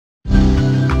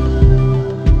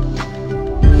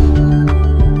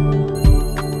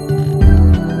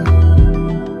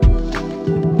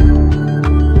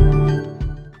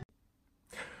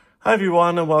Hi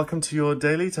everyone, and welcome to your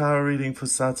daily tarot reading for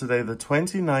Saturday the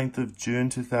 29th of June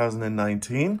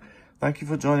 2019. Thank you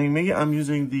for joining me. I'm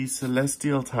using the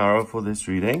Celestial Tarot for this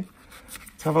reading.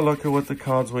 Let's have a look at what the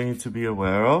cards want you to be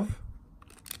aware of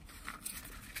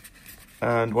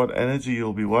and what energy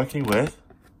you'll be working with.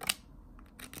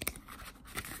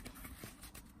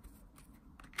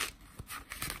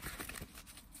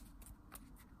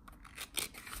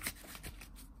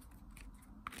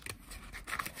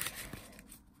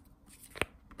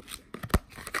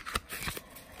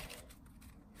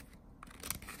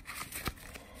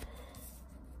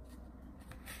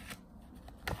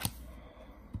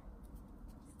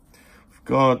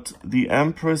 Got the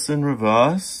Empress in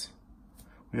reverse.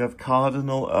 We have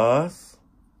Cardinal Earth,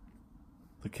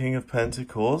 the King of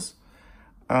Pentacles,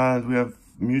 and we have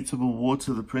Mutable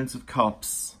Water, the Prince of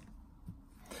Cups.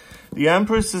 The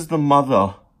Empress is the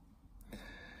mother.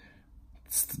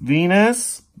 It's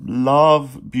Venus,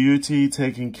 love, beauty,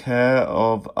 taking care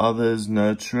of others,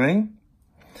 nurturing.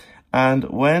 And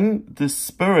when the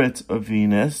spirit of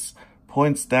Venus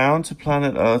points down to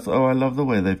planet Earth, oh, I love the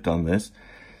way they've done this,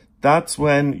 that's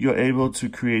when you're able to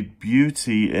create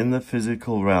beauty in the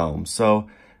physical realm. So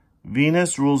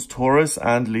Venus rules Taurus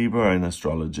and Libra in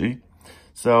astrology.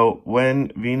 So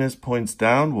when Venus points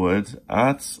downward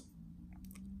at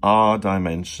our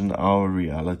dimension, our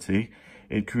reality,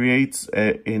 it creates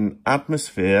an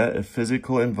atmosphere, a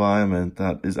physical environment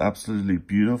that is absolutely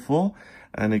beautiful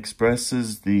and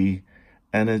expresses the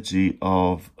energy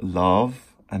of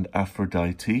love and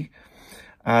Aphrodite.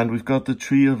 And we've got the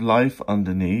tree of life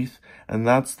underneath, and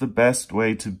that's the best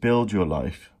way to build your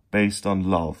life, based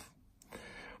on love.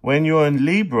 When you're in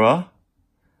Libra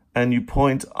and you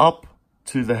point up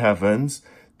to the heavens,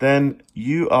 then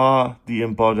you are the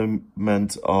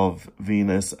embodiment of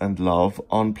Venus and love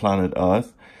on planet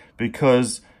Earth,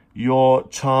 because you're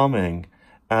charming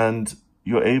and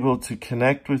you're able to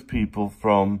connect with people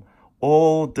from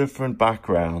all different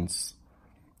backgrounds.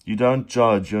 You don't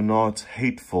judge, you're not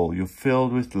hateful, you're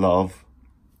filled with love.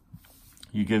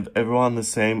 You give everyone the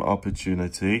same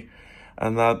opportunity,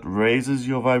 and that raises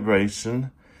your vibration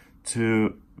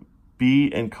to be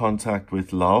in contact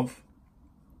with love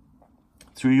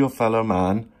through your fellow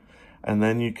man, and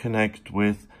then you connect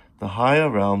with the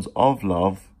higher realms of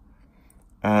love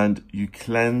and you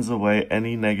cleanse away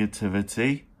any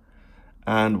negativity.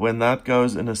 And when that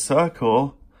goes in a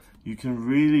circle, you can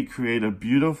really create a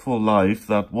beautiful life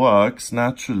that works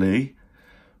naturally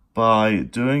by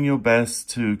doing your best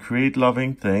to create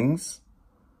loving things.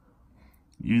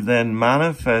 You then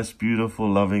manifest beautiful,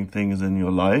 loving things in your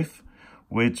life,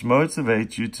 which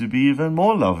motivate you to be even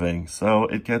more loving. So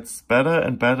it gets better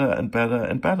and better and better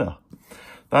and better.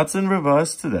 That's in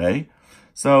reverse today.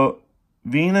 So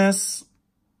Venus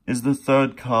is the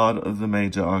third card of the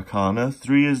major arcana.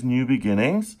 3 is new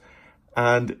beginnings,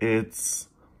 and it's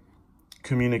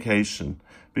communication.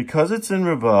 Because it's in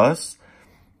reverse,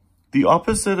 the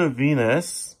opposite of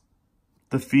Venus,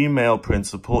 the female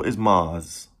principle, is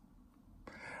Mars.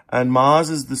 And Mars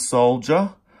is the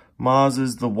soldier, Mars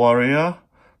is the warrior,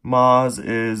 Mars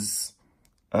is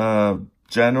a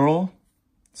general,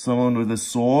 someone with a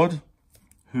sword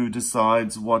who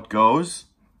decides what goes.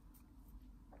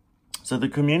 So the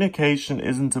communication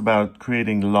isn't about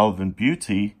creating love and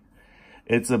beauty,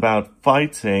 it's about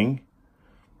fighting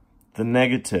the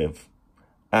negative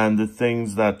and the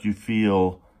things that you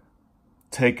feel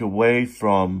take away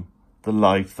from the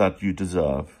life that you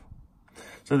deserve.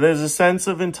 So there's a sense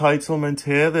of entitlement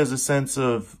here. There's a sense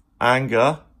of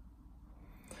anger.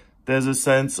 There's a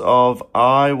sense of,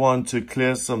 I want to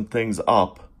clear some things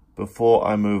up before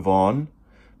I move on,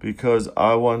 because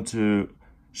I want to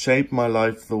shape my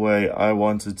life the way I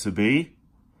want it to be.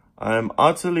 I am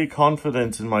utterly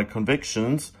confident in my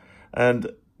convictions,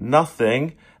 and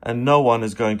nothing and no one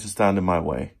is going to stand in my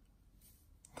way.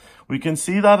 We can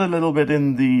see that a little bit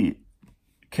in the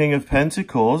King of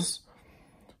Pentacles,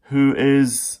 who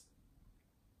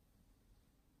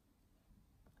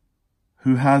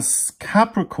has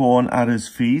Capricorn at his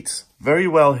feet, very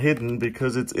well hidden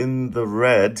because it's in the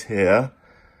red here.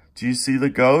 Do you see the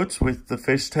goat with the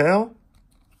fishtail?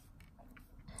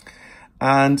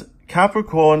 And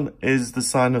Capricorn is the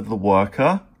sign of the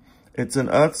worker. It's an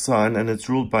earth sign, and it's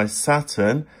ruled by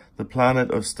Saturn, the planet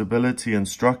of stability and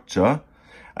structure.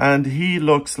 And he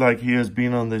looks like he has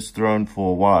been on this throne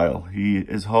for a while. He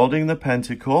is holding the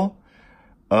pentacle,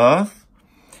 Earth.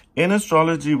 In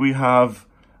astrology, we have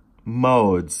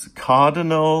modes: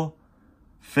 cardinal,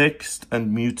 fixed,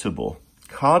 and mutable.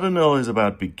 Cardinal is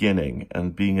about beginning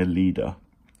and being a leader.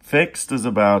 Fixed is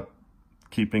about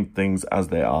keeping things as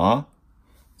they are.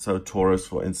 So Taurus,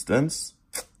 for instance.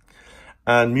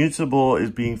 And mutable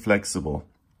is being flexible.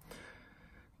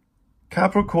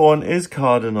 Capricorn is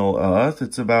cardinal earth.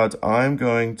 It's about, I'm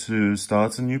going to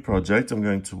start a new project. I'm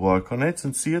going to work on it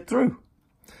and see it through.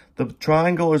 The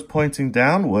triangle is pointing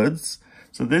downwards.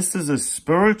 So this is a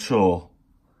spiritual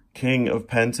King of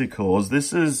Pentacles.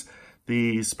 This is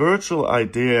the spiritual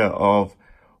idea of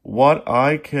what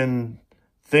I can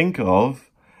think of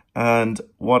and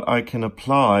what I can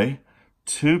apply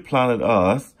to planet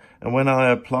Earth. And when I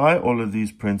apply all of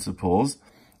these principles,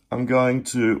 I'm going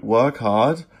to work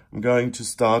hard. I'm going to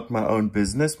start my own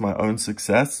business, my own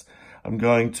success. I'm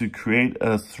going to create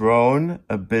a throne,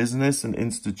 a business, an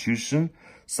institution,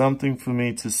 something for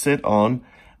me to sit on,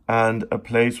 and a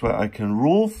place where I can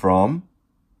rule from.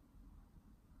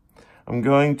 I'm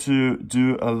going to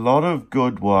do a lot of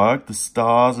good work. The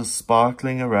stars are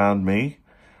sparkling around me.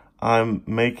 I'm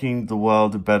making the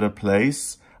world a better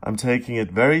place. I'm taking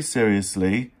it very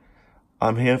seriously.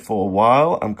 I'm here for a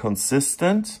while. I'm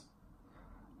consistent.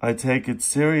 I take it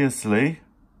seriously.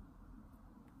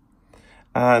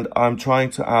 And I'm trying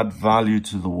to add value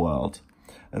to the world.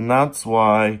 And that's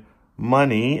why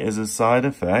money is a side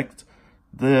effect.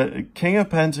 The King of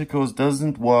Pentacles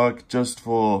doesn't work just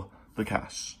for the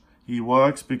cash. He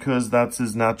works because that's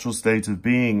his natural state of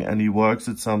being, and he works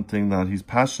at something that he's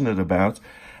passionate about.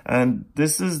 And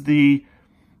this is the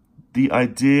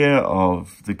idea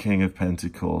of the King of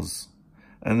Pentacles.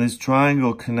 And this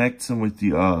triangle connects him with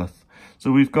the earth.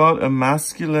 So we've got a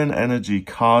masculine energy,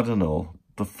 cardinal,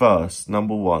 the first,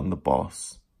 number one, the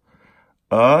boss.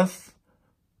 Earth,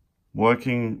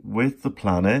 working with the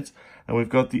planet. And we've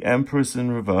got the Empress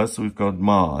in reverse, so we've got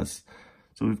Mars.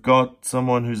 So we've got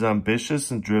someone who's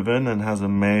ambitious and driven and has a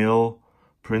male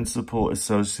principle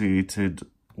associated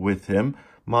with him.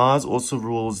 Mars also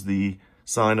rules the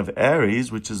sign of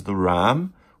Aries, which is the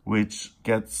ram, which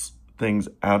gets things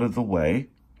out of the way.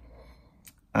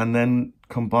 And then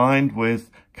combined with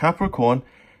Capricorn,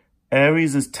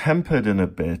 Aries is tempered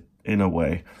in a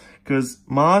way. Because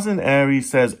Mars in Aries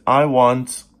says,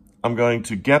 I'm going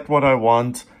to get what I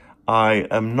want. I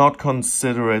am not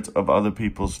considerate of other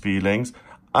people's feelings.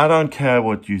 I don't care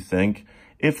what you think.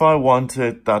 If I want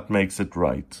it, that makes it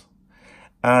right.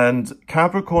 And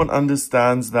Capricorn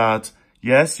understands that,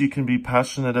 yes, you can be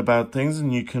passionate about things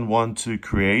and you can want to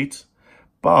create,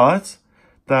 but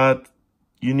that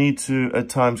you need to at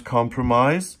times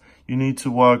compromise. You need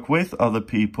to work with other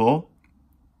people.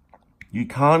 You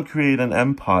can't create an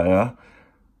empire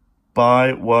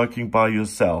by working by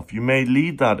yourself. You may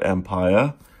lead that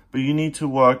empire, but you need to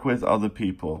work with other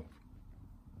people.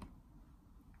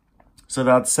 So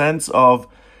that sense of,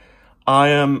 I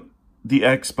am the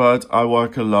expert, I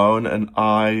work alone, and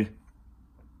I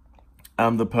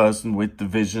am the person with the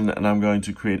vision, and I'm going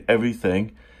to create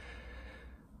everything,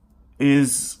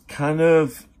 is kind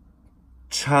of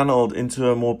channeled into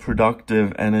a more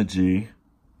productive energy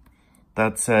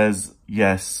that says,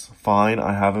 yes, fine,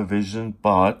 I have a vision,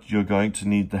 but you're going to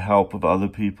need the help of other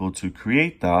people to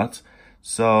create that.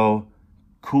 So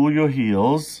cool your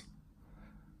heels,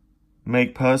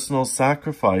 make personal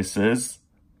sacrifices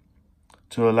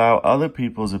to allow other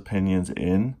people's opinions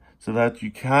in so that you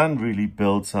can really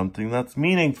build something that's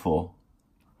meaningful.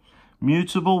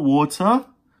 Mutable water.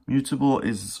 Mutable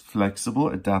is flexible,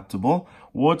 adaptable.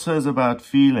 Water is about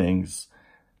feelings.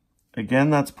 Again,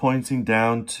 that's pointing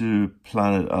down to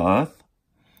planet Earth.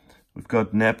 We've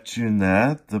got Neptune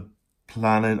there, the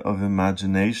planet of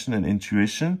imagination and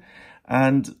intuition.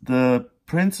 And the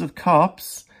Prince of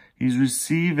Cups, he's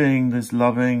receiving this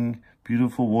loving,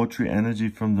 beautiful, watery energy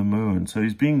from the moon. So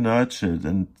he's being nurtured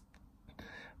and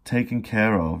taken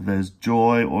care of. There's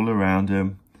joy all around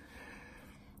him.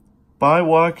 By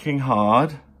working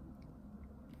hard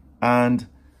and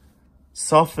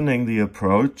softening the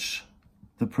approach,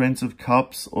 the Prince of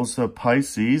Cups, also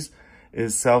Pisces,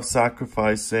 is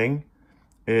self-sacrificing.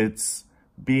 It's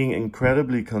being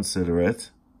incredibly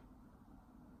considerate.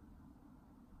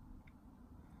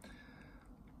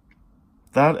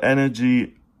 That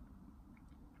energy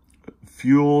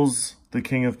fuels the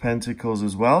King of Pentacles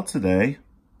as well today.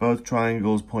 Both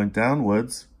triangles point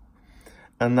downwards.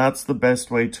 And that's the best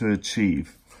way to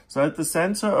achieve. So at the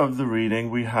center of the reading,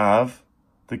 we have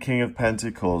the King of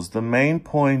Pentacles. The main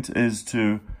point is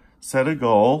to set a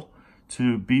goal,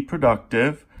 to be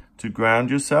productive, to ground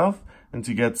yourself, and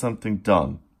to get something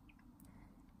done.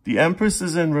 The Empress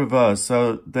is in reverse,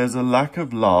 so there's a lack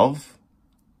of love.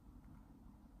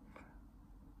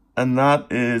 And that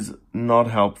is not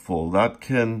helpful. That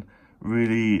can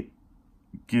really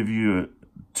give you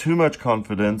too much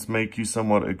confidence, make you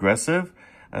somewhat aggressive,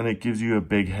 and it gives you a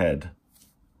big head.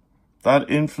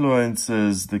 That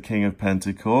influences the King of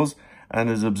Pentacles, and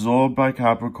is absorbed by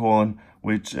Capricorn,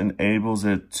 which enables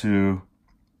it to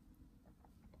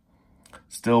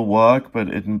still work, but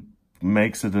it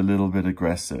makes it a little bit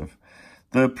aggressive.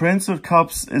 The Prince of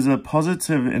Cups is a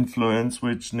positive influence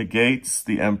which negates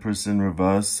the Empress in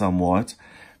reverse somewhat,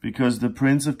 because the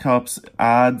Prince of Cups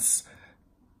adds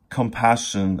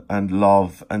compassion and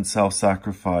love and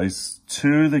self-sacrifice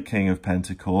to the King of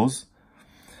Pentacles.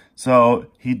 So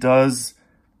he does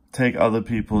take other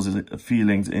people's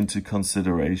feelings into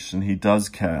consideration. He does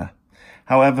care.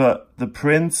 However, the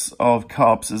Prince of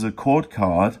Cups is a court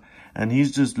card, and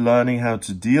he's just learning how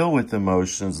to deal with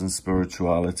emotions and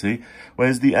spirituality,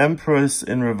 whereas the Empress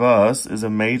in reverse is a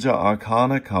major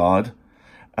arcana card,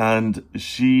 and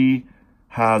she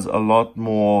has a lot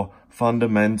more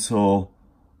fundamental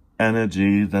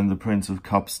energy than the Prince of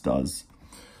Cups does.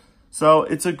 So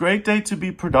it's a great day to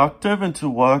be productive and to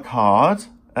work hard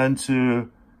and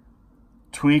to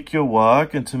tweak your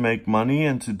work and to make money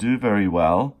and to do very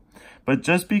well. But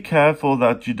just be careful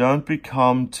that you don't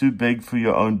become too big for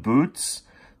your own boots,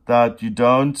 that you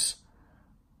don't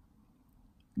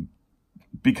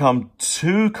become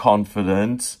too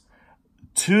confident,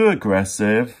 too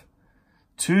aggressive,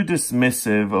 too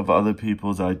dismissive of other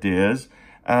people's ideas,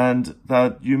 and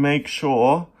that you make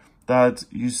sure that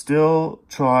you still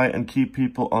try and keep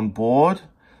people on board,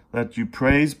 that you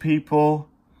praise people,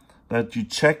 that you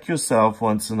check yourself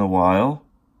once in a while,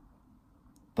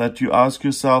 that you ask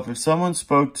yourself, if someone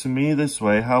spoke to me this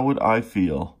way, how would I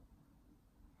feel?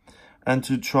 And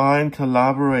to try and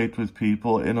collaborate with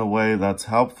people in a way that's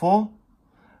helpful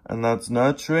and that's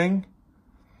nurturing,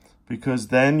 because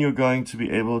then you're going to be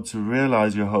able to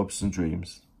realize your hopes and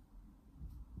dreams.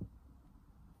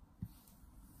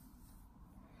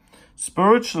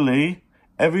 Spiritually,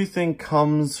 everything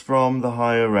comes from the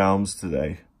higher realms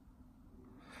today.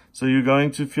 So you're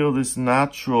going to feel this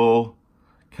natural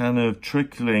kind of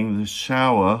trickling, the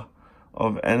shower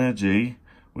of energy,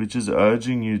 which is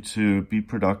urging you to be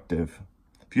productive.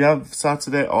 If you have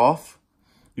Saturday off,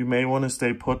 you may want to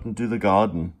stay put and do the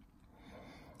garden.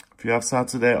 If you have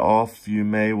Saturday off, you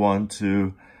may want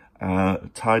to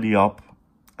tidy up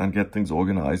and get things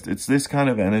organized. It's this kind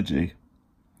of energy.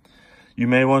 You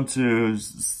may want to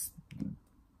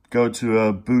go to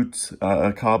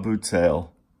a car boot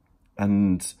sale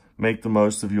and make the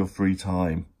most of your free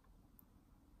time.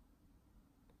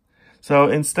 So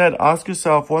instead, ask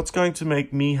yourself, what's going to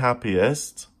make me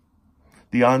happiest?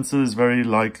 The answer is very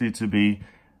likely to be,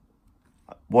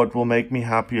 what will make me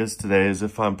happiest today is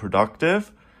if I'm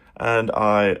productive and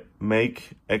I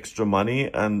make extra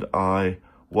money and I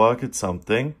work at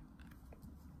something.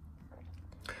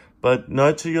 But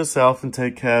nurture yourself and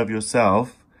take care of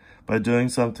yourself by doing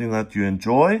something that you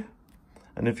enjoy.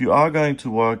 And if you are going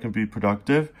to work and be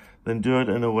productive, then do it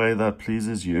in a way that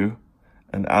pleases you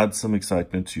and adds some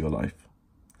excitement to your life.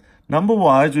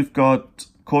 Number-wise, we've got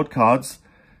court cards,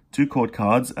 2 court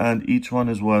cards, and each one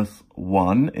is worth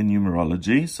 1 in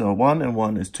numerology. So 1 and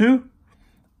 1 is 2,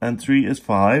 and 3 is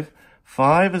 5.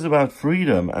 5 is about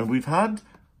freedom, and we've had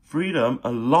freedom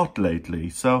a lot lately.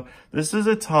 So this is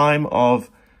a time of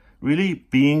really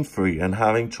being free and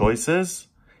having choices.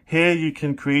 Here you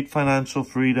can create financial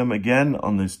freedom again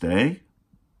on this day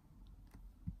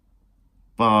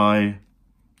by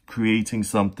creating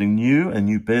something new, a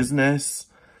new business,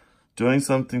 doing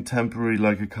something temporary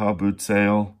like a car boot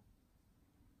sale,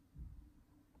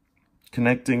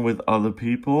 connecting with other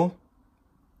people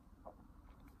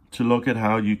to look at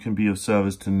how you can be of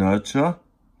service to nurture.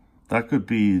 That could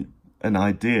be an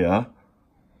idea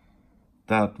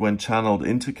that, when channeled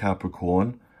into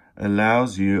Capricorn,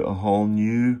 allows you a whole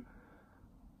new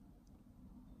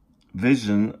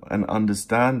vision and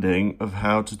understanding of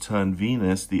how to turn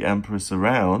Venus, the Empress,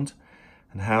 around,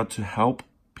 and how to help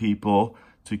people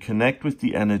to connect with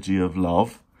the energy of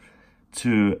love,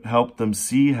 to help them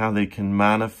see how they can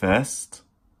manifest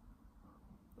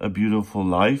a beautiful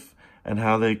life and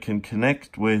how they can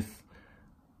connect with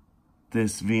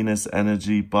this Venus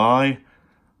energy by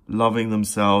loving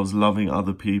themselves, loving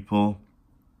other people,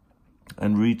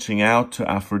 and reaching out to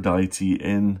Aphrodite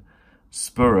in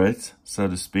spirit, so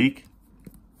to speak.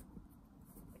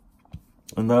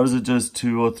 And those are just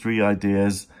 2 or 3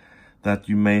 ideas that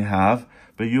you may have,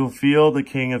 but you'll feel the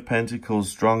King of Pentacles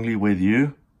strongly with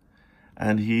you,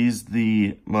 and he's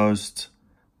the most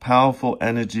powerful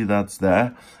energy that's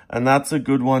there, and that's a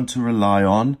good one to rely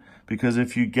on, because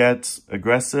if you get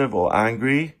aggressive or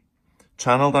angry,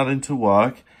 channel that into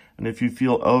work, and if you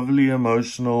feel overly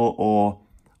emotional or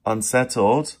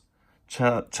unsettled,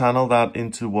 channel that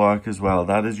into work as well.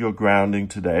 That is your grounding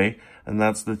today, and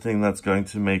that's the thing that's going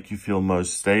to make you feel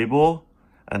most stable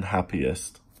and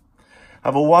happiest.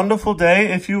 Have a wonderful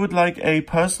day. If you would like a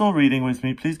personal reading with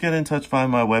me, please get in touch via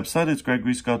my website. It's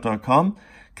gregoryscott.com.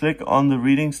 Click on the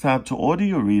readings tab to order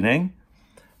your reading.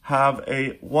 Have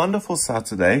a wonderful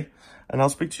Saturday, and I'll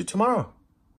speak to you tomorrow.